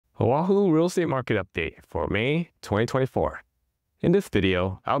Oahu real estate market update for May 2024. In this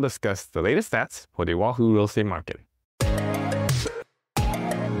video, I'll discuss the latest stats for the Oahu real estate market.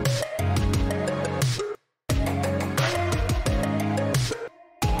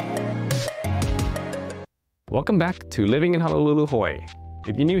 Welcome back to Living in Honolulu, Hawaii.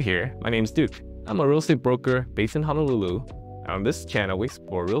 If you're new here, my name's Duke. I'm a real estate broker based in Honolulu, and on this channel we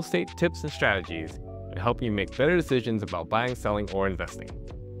explore real estate tips and strategies to help you make better decisions about buying, selling, or investing.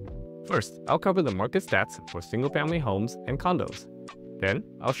 First, I'll cover the market stats for single-family homes and condos. Then,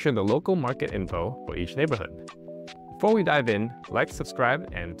 I'll share the local market info for each neighborhood. Before we dive in, like, subscribe,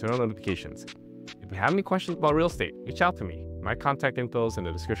 and turn on notifications. If you have any questions about real estate, reach out to me. My contact info is in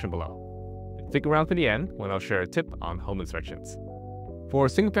the description below. Stick around to the end when I'll share a tip on home inspections. For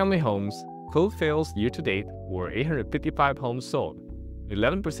single-family homes, closed sales year-to-date were 855 homes sold, an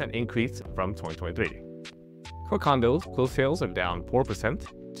 11% increase from 2023. For condos, closed sales are down 4%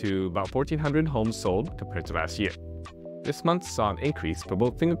 to about 1,400 homes sold compared to last year. This month saw an increase for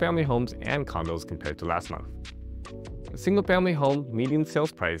both single-family homes and condos compared to last month. The single-family home median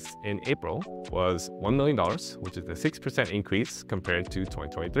sales price in April was $1 million, which is a 6% increase compared to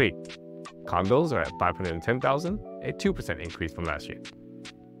 2023. Condos are at $510,000, a 2% increase from last year.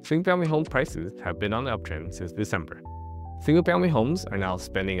 Single-family home prices have been on the uptrend since December. Single-family homes are now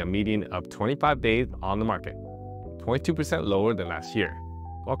spending a median of 25 days on the market, 22% lower than last year,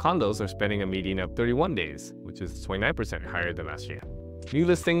 while condos are spending a median of 31 days, which is 29% higher than last year. New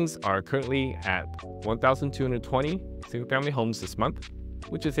listings are currently at 1,220 single-family homes this month,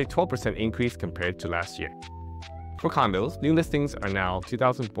 which is a 12% increase compared to last year. For condos, new listings are now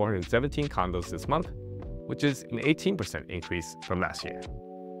 2,417 condos this month, which is an 18% increase from last year.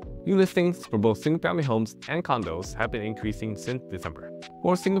 New listings for both single-family homes and condos have been increasing since December.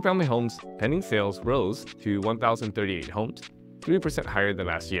 For single-family homes, pending sales rose to 1,038 homes, 3% higher than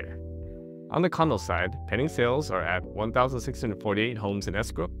last year. On the condo side, pending sales are at 1,648 homes in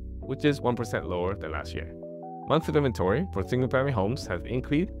escrow, which is 1% lower than last year. Months of inventory for single-family homes has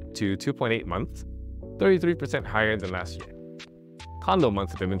increased to 2.8 months, 33% higher than last year. Condo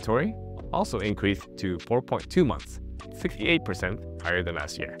months of inventory also increased to 4.2 months, 68% higher than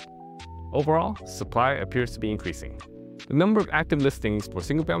last year. Overall, supply appears to be increasing. The number of active listings for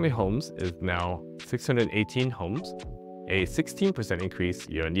single-family homes is now 618 homes, a 16% increase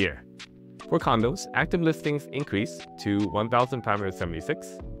year-on-year. For condos, active listings increased to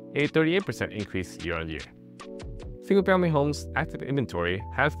 1,576, a 38% increase year-on-year. Single-family homes active inventory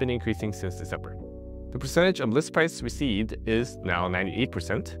has been increasing since December. The percentage of list price received is now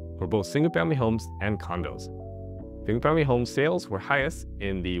 98% for both single-family homes and condos. Single-family home sales were highest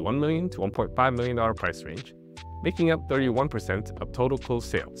in the $1 million to $1.5 million price range, making up 31% of total closed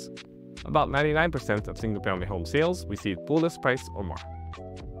sales. About 99% of single-family home sales received full list price or more.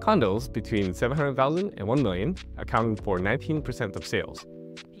 Condos between $700,000 and $1 million accounted for 19% of sales,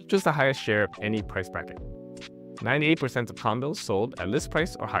 which is the highest share of any price bracket. 98% of condos sold at list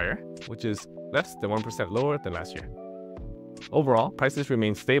price or higher, which is less than 1% lower than last year. Overall, prices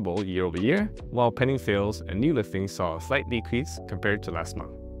remained stable year over year, while pending sales and new listings saw a slight decrease compared to last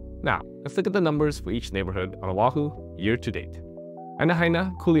month. Now, let's look at the numbers for each neighborhood on Oahu year to date. Aina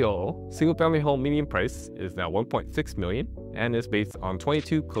Haina-Kuliouou single-family home median price is now $1.6 million and is based on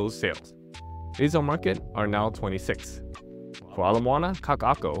 22 closed sales. Days on market are now 26. For Moana,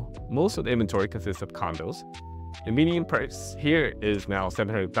 Kakaako, most of the inventory consists of condos. The median price here is now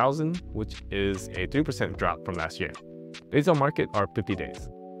 $700,000, which is a 3% drop from last year. Days on market are 50 days.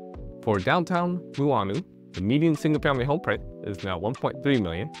 For downtown Nuuanu, the median single-family home price is now $1.3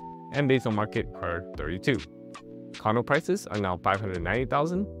 million, and days on market are 32. Condo prices are now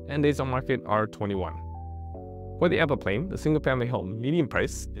 $590,000, and days on market are 21. For the Ewa Plain, the single-family home median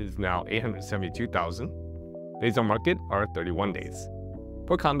price is now $872,000. Days on market are 31 days.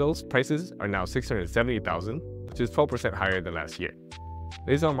 For condos, prices are now $670,000, which is 12% higher than last year.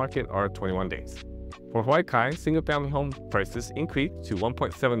 Days on market are 21 days. For Hawaii, single-family home prices increased to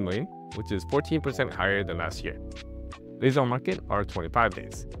 $1.7 million, which is 14% higher than last year. Days on market are 25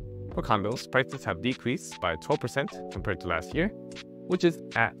 days. For condos, prices have decreased by 12% compared to last year, which is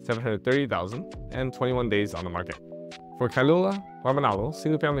at $730,000 and 21 days on the market. For Kailua, Waimanalo,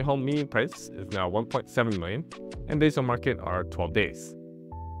 single-family home median price is now $1.7 million, and days on market are 12 days.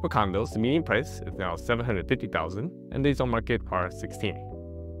 For condos, the median price is now $750,000, and days on market are 16.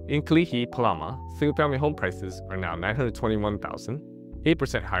 In Kalihi, Palama, single-family home prices are now $921,000,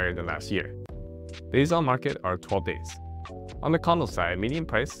 8% higher than last year. Days on market are 12 days. On the condo side, median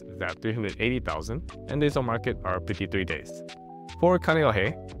price is at $380,000, and days on market are 53 days. For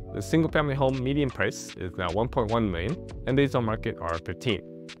Kaneohe, the single-family home median price is now $1.1 million, and days on market are 15.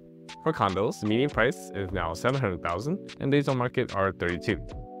 For condos, the median price is now $700,000 and days on market are 32.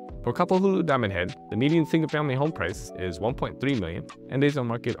 For Kapahulu Diamond Head, the median single-family home price is $1.3 million and days on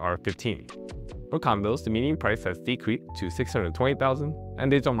market are 15. For condos, the median price has decreased to $620,000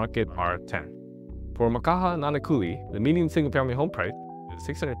 and days on market are 10. For Aina Haina-Kuliouou, the median single-family home price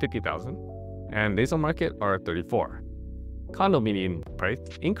is $650,000 and days on market are 34. Condo median price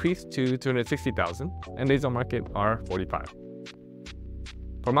increased to $260,000 and days on market are 45.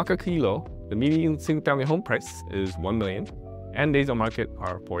 For Kalihi, the median single-family home price is $1 million and days on market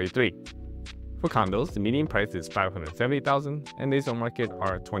are 43. For condos, the median price is $570,000 and days on market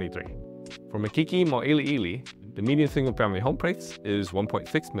are 23. For Makiki Mo'iliili, the median single-family home price is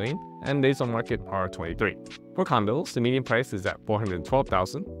 $1.6 million and days on market are 23. For condos, the median price is at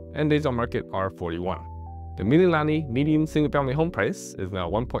 $412,000 and days on market are 41. The Mililani median single-family home price is now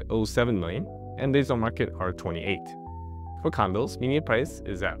 $1.07 million and days on market are 28. For condos, median price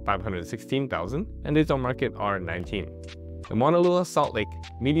is at $516,000 and days on market are 19. The Moana Salt Lake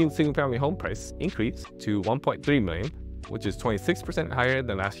median single-family home price increased to $1.3 million, which is 26% higher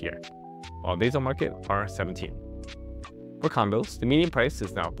than last year, while days on market are 17. For condos, the median price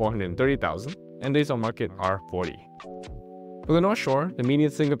is now $430,000 and days on market are 40. For the North Shore, the median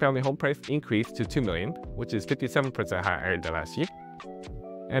single-family home price increased to $2 million, which is 57% higher than last year,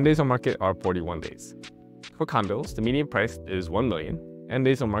 and days on market are 41 days. For condos, the median price is $1 million and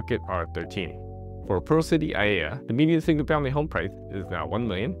days on market are 13. For Pearl City, Aiea, the median single-family home price is now $1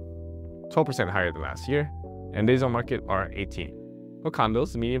 million, 12% higher than last year, and days on market are 18. For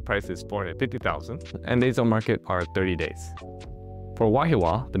condos, the median price is $450,000 and days on market are 30 days. For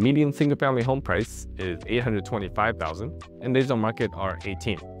Waipahu, the median single-family home price is $825,000 and days on market are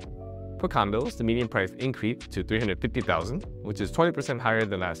 18. For condos, the median price increased to $350,000, which is 20% higher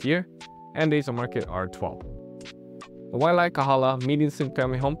than last year, and days on market are 12. The Wailai Kahala median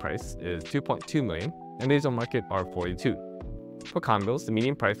single-family home price is $2.2 million and days on market are 42. For condos, the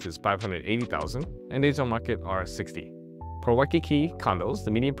median price is $580,000 and days on market are 60. For Waikiki condos,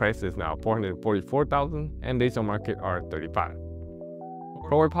 the median price is now $444,000 and days on market are 35.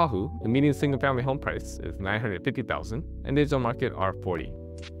 For Waipahu, the median single-family home price is $950,000 and days on market are 40.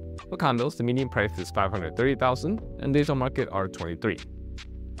 For condos, the median price is $530,000 and days on market are 23.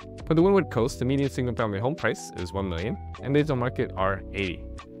 For the Windward Coast, the median single-family home price is $1 million and days on market are 80.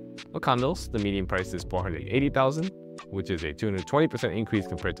 For condos, the median price is $480,000, which is a 220% increase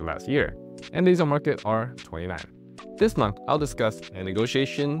compared to last year, and days on market are 29. This month, I'll discuss a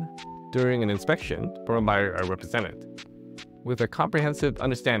negotiation during an inspection for a buyer I represented. With a comprehensive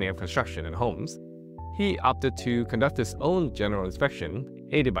understanding of construction and homes, he opted to conduct his own general inspection,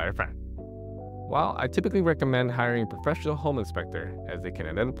 aided by a friend. While I typically recommend hiring a professional home inspector as they can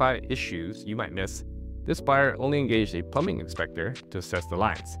identify issues you might miss, this buyer only engaged a plumbing inspector to assess the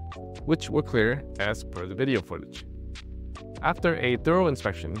lines, which were clear as per the video footage. After a thorough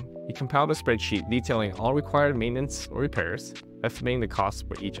inspection, he compiled a spreadsheet detailing all required maintenance or repairs, estimating the cost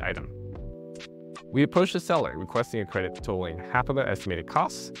for each item. We approached the seller requesting a credit totaling half of the estimated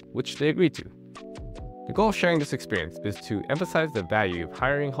costs, which they agreed to. The goal of sharing this experience is to emphasize the value of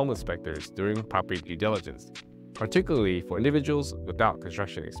hiring home inspectors during property due diligence, particularly for individuals without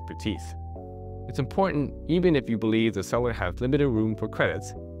construction expertise. It's important even if you believe the seller has limited room for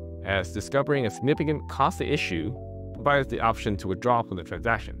credits, as discovering a significant costly issue provides the option to withdraw from the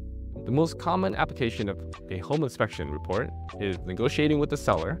transaction. The most common application of a home inspection report is negotiating with the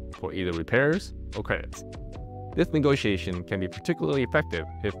seller for either repairs or credits. This negotiation can be particularly effective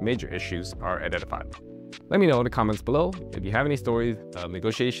if major issues are identified. Let me know in the comments below if you have any stories of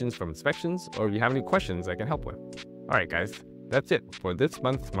negotiations from inspections or if you have any questions I can help with. Alright guys, that's it for this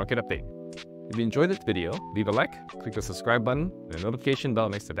month's market update. If you enjoyed this video, leave a like, click the subscribe button, and the notification bell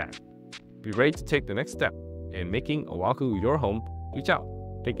next to that. Be ready to take the next step in making Oahu your home. Reach out.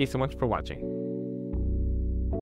 Thank you so much for watching.